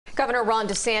Governor Ron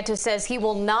DeSantis says he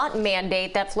will not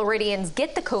mandate that Floridians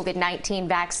get the COVID-19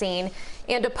 vaccine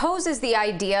and opposes the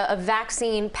idea of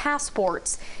vaccine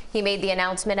passports. He made the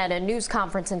announcement at a news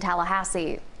conference in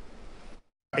Tallahassee.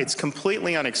 It's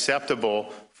completely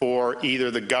unacceptable for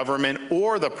either the government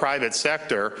or the private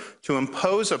sector to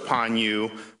impose upon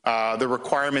you the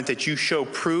requirement that you show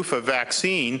proof of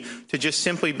vaccine to just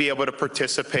simply be able to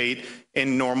participate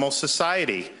in normal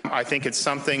society. I think it's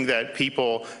something that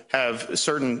people have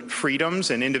certain freedoms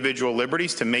and individual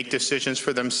liberties to make decisions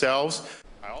for themselves.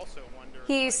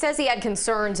 He says he had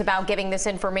concerns about giving this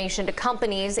information to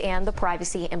companies and the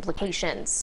privacy implications.